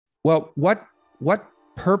Well, what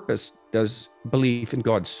purpose does belief in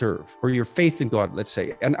God serve, or your faith in God, let's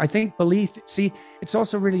say? And I think belief, see, it's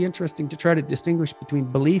also really interesting to try to distinguish between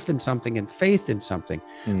belief in something and faith in something.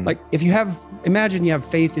 Like if you have, imagine you have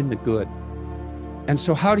faith in the good. And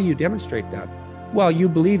so how do you demonstrate that? Well, you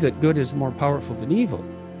believe that good is more powerful than evil.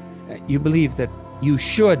 You believe that you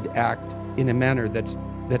should act in a manner that's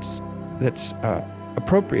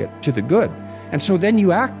appropriate to the good. And so then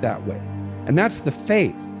you act that way. And that's the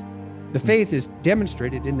faith. The faith is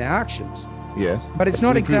demonstrated in the actions. Yes. But it's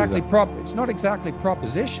not exactly it's not exactly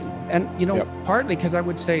proposition. And partly because I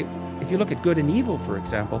would say, if you look at good and evil, for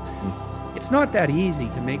example, it's not that easy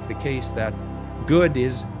to make the case that good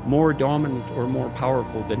is more dominant or more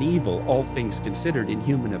powerful than evil, all things considered, in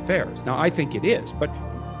human affairs. Now, I think it is, but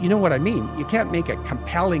you know what I mean? You can't make a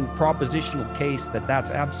compelling propositional case that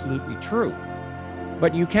that's absolutely true.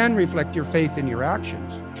 But you can reflect your faith in your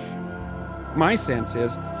actions. My sense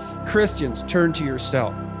is, Christians, turn to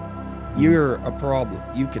yourself. You're a problem.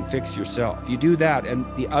 You can fix yourself. You do that, and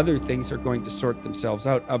the other things are going to sort themselves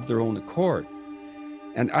out of their own accord.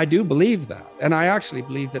 And I do believe that. And I actually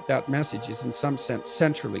believe that that message is in some sense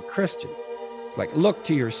centrally Christian. It's like, look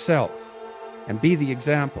to yourself and be the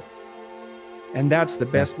example. And that's the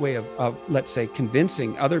best way of, let's say,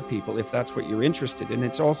 convincing other people, if that's what you're interested in.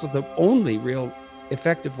 It's also the only real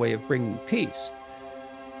effective way of bringing peace.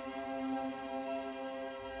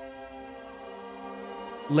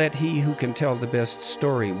 Let he who can tell the best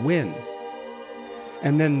story win.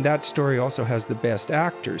 And then that story also has the best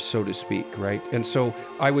actors, so to speak, right? And so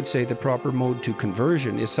I would say the proper mode to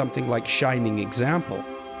conversion is something like shining example.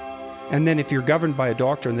 And then if you're governed by a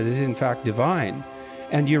doctrine that is in fact divine,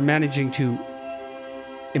 and you're managing to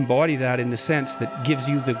embody that in the sense that gives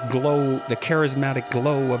you the glow, the charismatic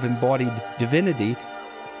glow of embodied divinity,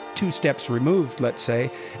 2 steps removed, let's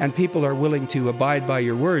say, and people are willing to abide by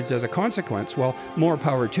your words as a consequence, well, more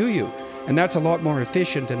power to you. And that's a lot more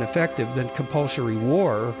efficient and effective than compulsory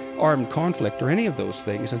war, armed conflict, or any of those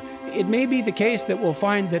things. And it may be the case that we'll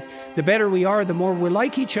find that the better we are, the more we're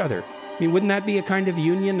like each other. I mean, wouldn't that be a kind of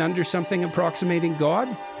union under something approximating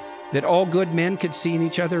God? That all good men could see in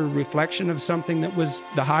each other a reflection of something that was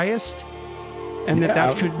the highest? And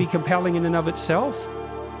that could be compelling in and of itself?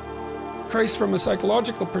 Christ from a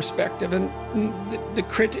psychological perspective, and the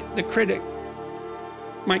critic,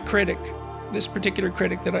 my critic, this particular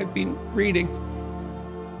critic that I've been reading,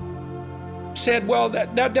 said, well,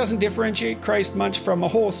 that doesn't differentiate Christ much from a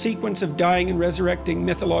whole sequence of dying and resurrecting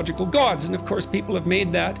mythological gods. And of course, people have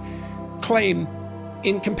made that claim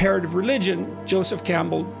in comparative religion. Joseph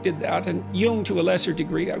Campbell did that, and Jung to a lesser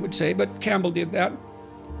degree, I would say, but Campbell did that.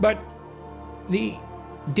 But the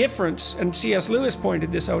difference, and C.S. Lewis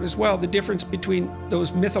pointed this out as well, the difference between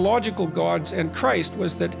those mythological gods and Christ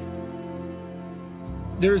was that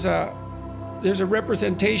there's a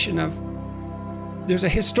representation of, there's a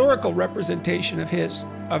historical representation of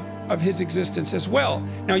his existence as well.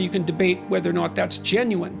 Now you can debate whether or not that's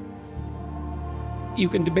genuine. You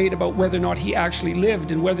can debate about whether or not he actually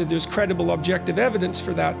lived and whether there's credible objective evidence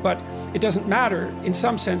for that, but it doesn't matter in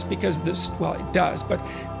some sense because this, well, it does, but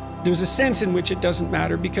there's a sense in which it doesn't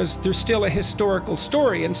matter because there's still a historical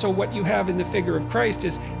story. And so what you have in the figure of Christ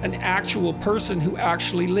is an actual person who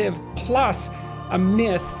actually lived, plus a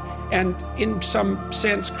myth. And in some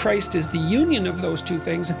sense, Christ is the union of those two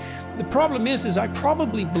things. The problem is I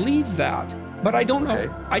probably believe that, but I don't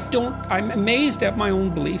know. I'm amazed at my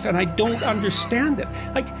own belief, and I don't understand it.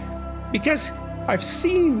 Like, because I've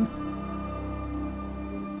seen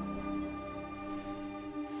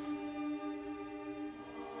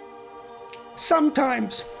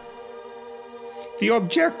sometimes the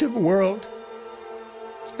objective world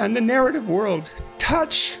and the narrative world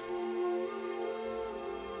touch.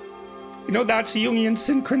 You know, that's Jungian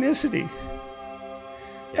synchronicity.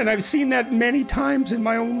 And I've seen that many times in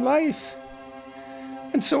my own life.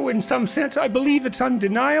 And so in some sense, I believe it's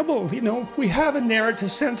undeniable. You know, we have a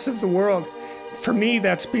narrative sense of the world. For me,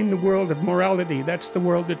 that's been the world of morality. That's the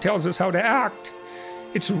world that tells us how to act.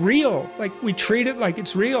 It's real. Like, we treat it like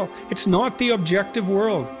it's real. It's not the objective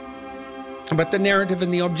world. But the narrative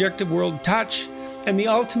and the objective world touch. And the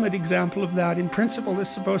ultimate example of that, in principle, is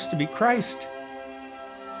supposed to be Christ.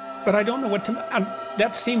 But I don't know what to,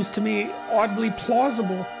 that seems to me oddly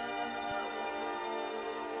plausible.